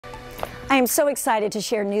I am so excited to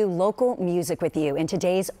share new local music with you in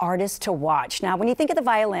today's Artist to Watch. Now, when you think of the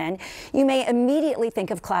violin, you may immediately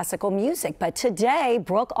think of classical music, but today,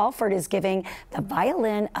 Brooke Alford is giving the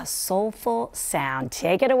violin a soulful sound.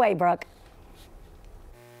 Take it away, Brooke.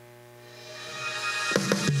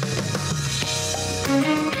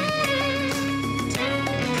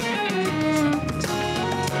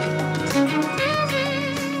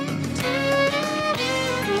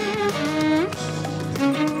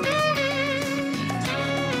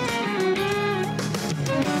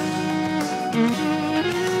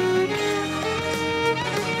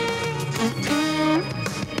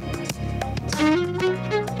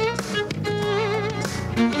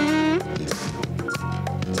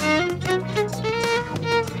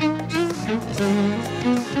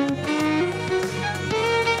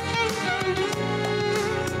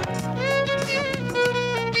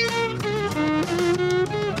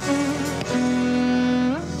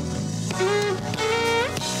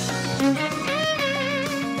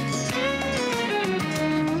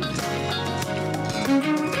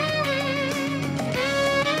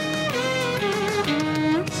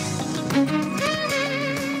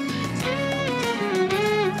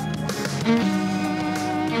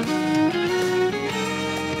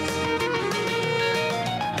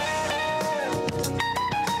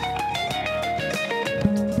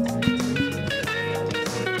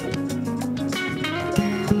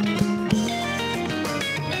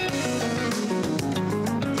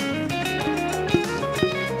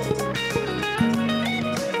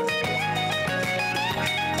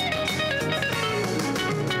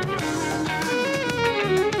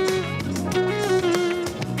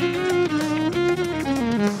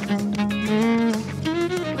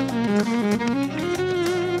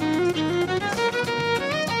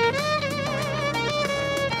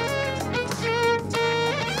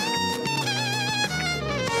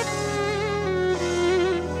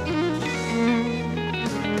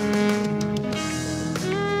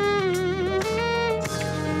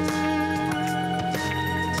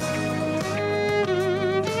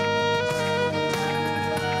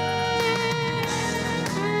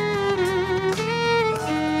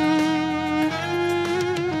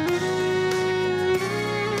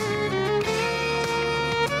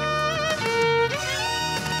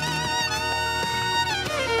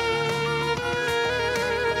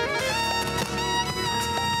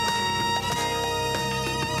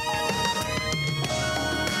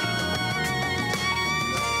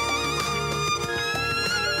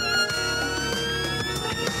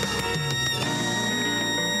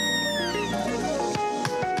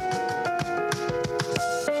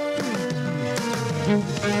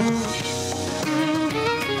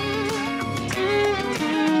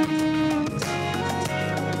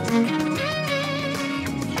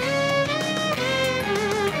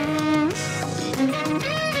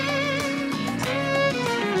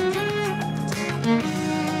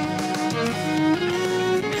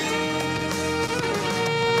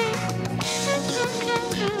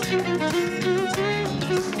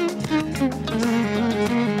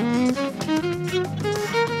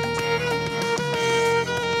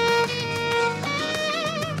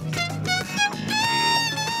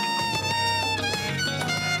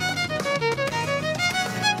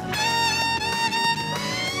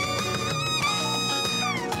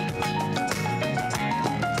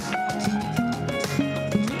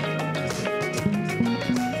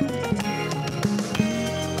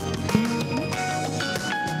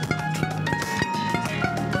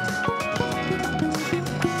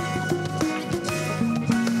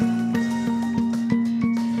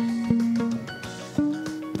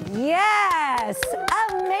 Yes,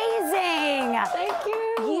 amazing. Thank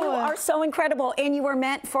you. You are so incredible, and you were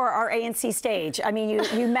meant for our ANC stage. I mean,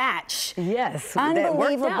 you match. Yes, unbelievable.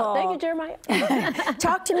 That worked out. Thank you, Jeremiah.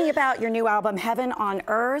 Talk to me about your new album, Heaven on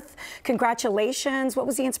Earth. Congratulations. What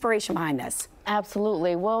was the inspiration behind this?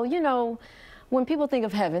 Absolutely. Well, you know, when people think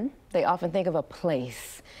of heaven, they often think of a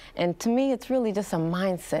place. And to me, it's really just a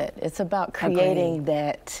mindset. It's about creating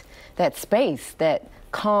that space, that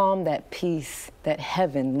calm, that peace, that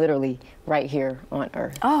heaven, literally right here on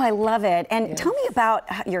earth. Oh, I love it. And tell me about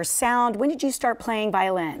your sound. When did you start playing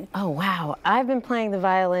violin? Oh, wow. I've been playing the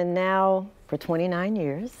violin now for 29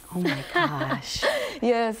 years. Oh my gosh.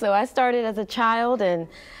 Yeah, so I started as a child and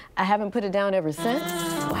I haven't put it down ever since.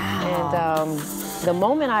 Wow. And the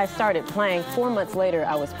moment I started playing, 4 months later,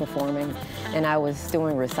 I was performing and I was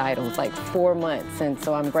doing recitals, like 4 months. And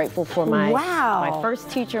so I'm grateful for my first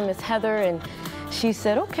teacher, Miss Heather, and she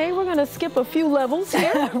said, okay, we're going to skip a few levels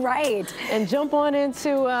here. Right. And jump on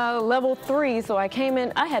into level 3. So I came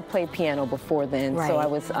in, I had played piano before then, right. so I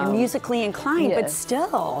was You're musically inclined, yes. but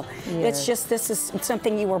still, yes. it's just, this is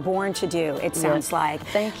something you were born to do, it sounds yes. like.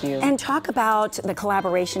 Thank you. And talk about the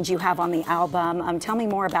collaborations you have on the album. Tell me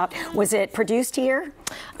more about, was it produced here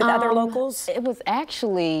with other locals? It was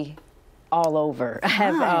actually all over. I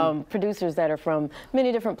have producers that are from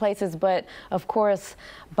many different places, but of course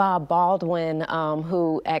Bob Baldwin,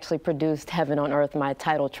 who actually produced Heaven on Earth, my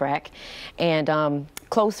title track, and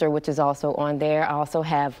Closer, which is also on there. I also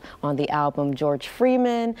have on the album George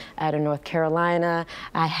Freeman out of North Carolina.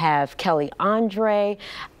 I have Kelly Andre,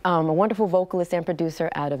 a wonderful vocalist and producer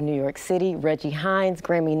out of New York City. Reggie Hines,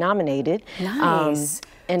 Grammy nominated. Nice.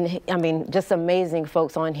 And I mean, just amazing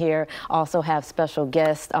folks on here. Also have special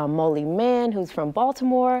guest Molly Mann, who's from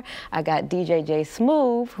Baltimore. I got DJ J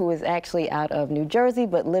Smooth, who is actually out of New Jersey,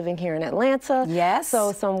 but living here in Atlanta. Yes.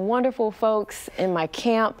 So some wonderful folks in my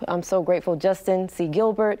camp. I'm so grateful. Justin C.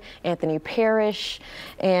 Gilbert, Anthony Parrish,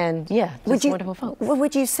 and yeah, just wonderful folks. What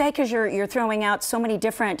would you say, because you're throwing out so many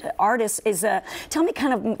different artists, tell me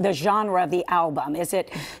kind of the genre of the album. Is it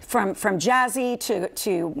from jazzy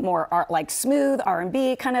to more art, like smooth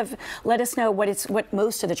R&B? Kind of let us know what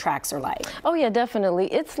most of the tracks are like. Oh yeah, definitely.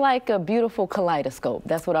 It's like a beautiful kaleidoscope.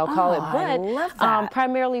 That's what I'll call it. But I love that.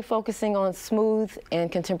 Primarily focusing on smooth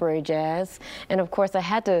and contemporary jazz. And of course, I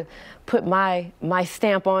had to put my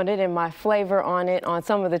stamp on it and my flavor on it on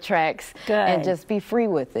some of the tracks. Good. And just be free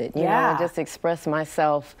with it, you know, and just express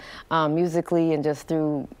myself musically and just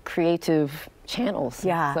through creative channels.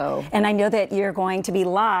 Yeah. So. And I know that you're going to be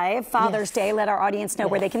live Father's Yes. Day. Let our audience know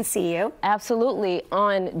Yes. where they can see you. Absolutely.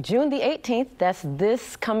 On June the 18th, that's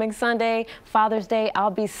this coming Sunday, Father's Day, I'll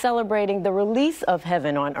be celebrating the release of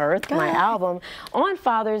Heaven on Earth, my album, on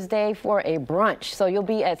Father's Day for a brunch. So you'll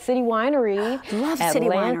be at City Winery, Love Atlanta. City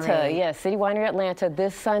Winery. Yes, City Winery Atlanta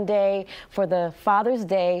this Sunday for the Father's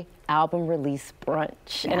Day album release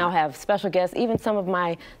brunch. Yeah. And I'll have special guests, even some of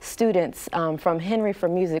my students from Henry for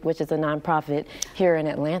Music, which is a nonprofit here in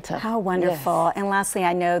Atlanta. How wonderful. Yes. And lastly,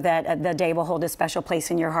 I know that the day will hold a special place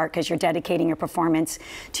in your heart because you're dedicating your performance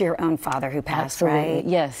to your own father who passed, Absolutely. right?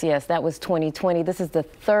 Yes, yes, that was 2020. This is the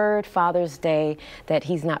third Father's Day that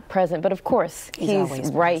he's not present, but of course, he's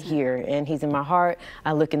always right present. here and he's in my heart.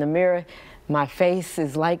 I look in the mirror, my face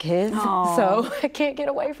is like his, so I can't get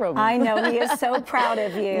away from him. I know, he is so proud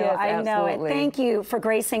of you. Yes, I know it. absolutely. Thank you for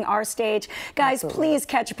gracing our stage. Guys, Absolutely. please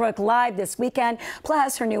catch Brooke live this weekend.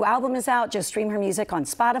 Plus, her new album is out. Just stream her music on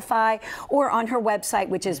Spotify or on her website,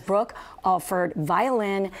 which is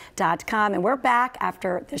brookealfordviolin.com. And we're back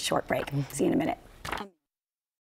after this short break. See you in a minute.